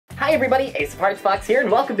Hi everybody, Ace of Hearts Fox here, and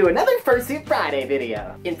welcome to another Fursuit Friday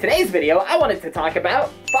video. In today's video, I wanted to talk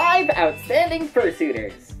about 5 outstanding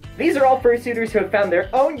fursuiters. These are all fursuiters who have found their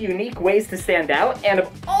own unique ways to stand out and have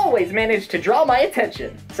always managed to draw my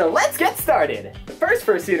attention. So let's get started. The first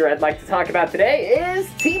fursuiter I'd like to talk about today is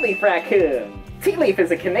Tea Leaf Raccoon. Tea Leaf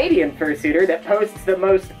is a Canadian fursuiter that posts the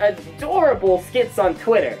most adorable skits on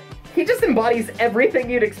Twitter. He just embodies everything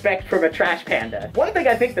you'd expect from a trash panda. One thing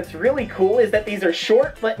I think that's really cool is that these are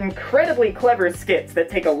short but incredibly clever skits that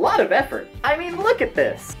take a lot of effort. I mean, look at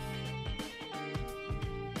this.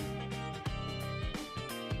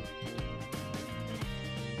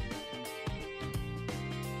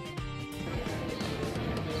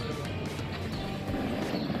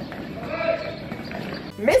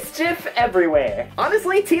 Mischief everywhere.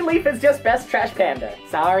 Honestly, Tea Leaf is just best trash panda.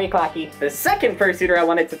 Sorry, Clocky. The second fursuiter I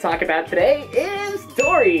wanted to talk about today is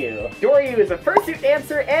Doryu. Doryu is a fursuit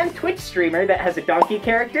dancer and Twitch streamer that has a donkey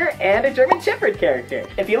character and a German Shepherd character.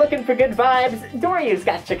 If you're looking for good vibes, Doryu's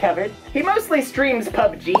got you covered. He mostly streams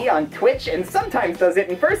PUBG on Twitch and sometimes does it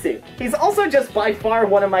in fursuit. He's also just by far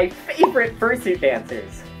one of my favorite fursuit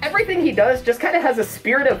dancers. Everything he does just kind of has a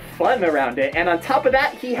spirit of fun around it, and on top of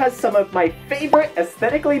that, he has some of my favorite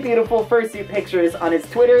aesthetically beautiful fursuit pictures on his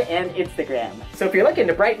Twitter and Instagram. So if you're looking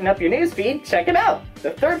to brighten up your newsfeed, check him out! The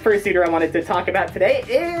third fursuiter I wanted to talk about today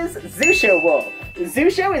is Wolf.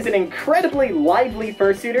 Zusho is an incredibly lively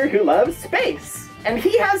fursuiter who loves space. And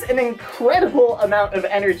he has an incredible amount of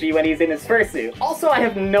energy when he's in his fursuit. Also, I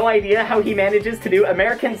have no idea how he manages to do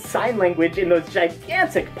American Sign Language in those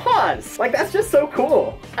gigantic paws. Like, that's just so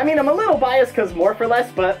cool. I mean, I'm a little biased because more for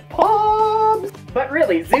less, but paws! But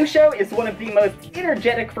really, Zusho is one of the most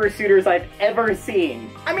energetic fursuiters I've ever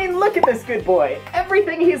seen. I mean, look at this good boy.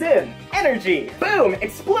 Everything he's in. Energy. Boom!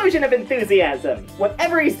 Explosion of enthusiasm.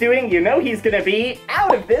 Whatever he's doing, you know he's gonna be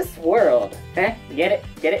out of this world. Eh? Get it?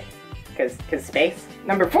 Get it? Cause space.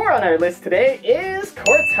 Number 4 on our list today is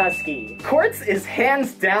Quartz Husky. Quartz is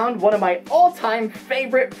hands down one of my all-time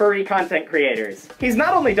favorite furry content creators. He's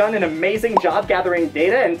not only done an amazing job gathering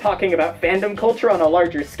data and talking about fandom culture on a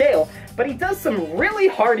larger scale, but he does some really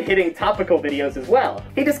hard-hitting topical videos as well.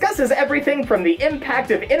 He discusses everything from the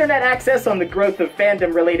impact of internet access on the growth of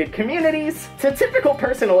fandom-related communities, to typical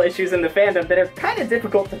personal issues in the fandom that are kind of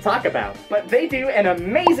difficult to talk about. But they do an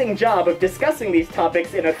amazing job of discussing these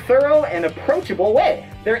topics in a thorough and approachable way.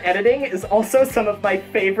 Their editing is also some of my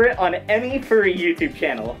favorite on any furry YouTube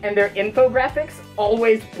channel, and their infographics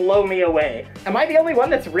always blow me away. Am I the only one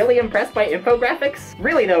that's really impressed by infographics?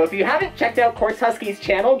 Really though, if you haven't checked out Quartz Husky's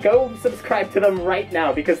channel, go subscribe to them right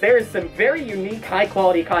now, because there is some very unique,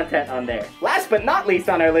 high-quality content on there. Last but not least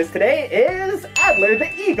on our list today is Adler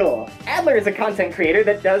the Eagle. Adler is a content creator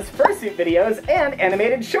that does fursuit videos and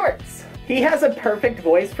animated shorts. He has a perfect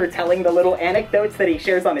voice for telling the little anecdotes that he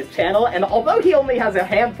shares on his channel, and although he only has a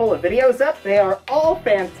handful of videos up, they are all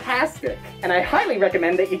fantastic, and I highly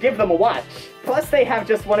recommend that you give them a watch. Plus, they have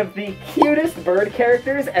just one of the cutest bird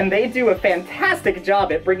characters, and they do a fantastic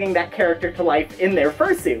job at bringing that character to life in their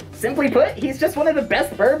fursuit. Simply put, he's just one of the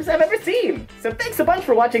best burbs I've ever seen! So thanks a bunch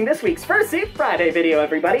for watching this week's Fursuit Friday video,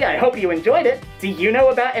 everybody. I hope you enjoyed it. Do you know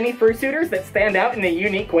about any fursuiters that stand out in a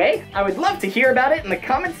unique way? I would love to hear about it in the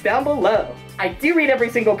comments down below. I do read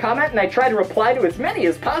every single comment, and I try to reply to as many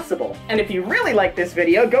as possible. And if you really like this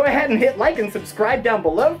video, go ahead and hit like and subscribe down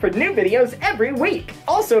below for new videos every week.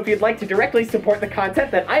 Also, if you'd like to directly support the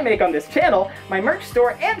content that I make on this channel, my merch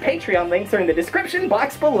store and Patreon links are in the description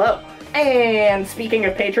box below. And speaking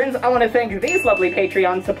of patrons, I want to thank these lovely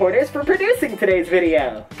Patreon supporters for producing today's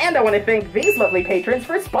video. And I want to thank these lovely patrons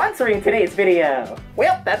for sponsoring today's video.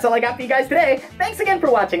 Well, that's all I got for you guys today. Thanks again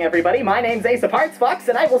for watching, everybody. My name's Ace of Hearts Fox,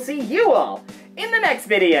 and I will see you all in the next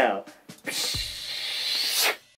video. Psh.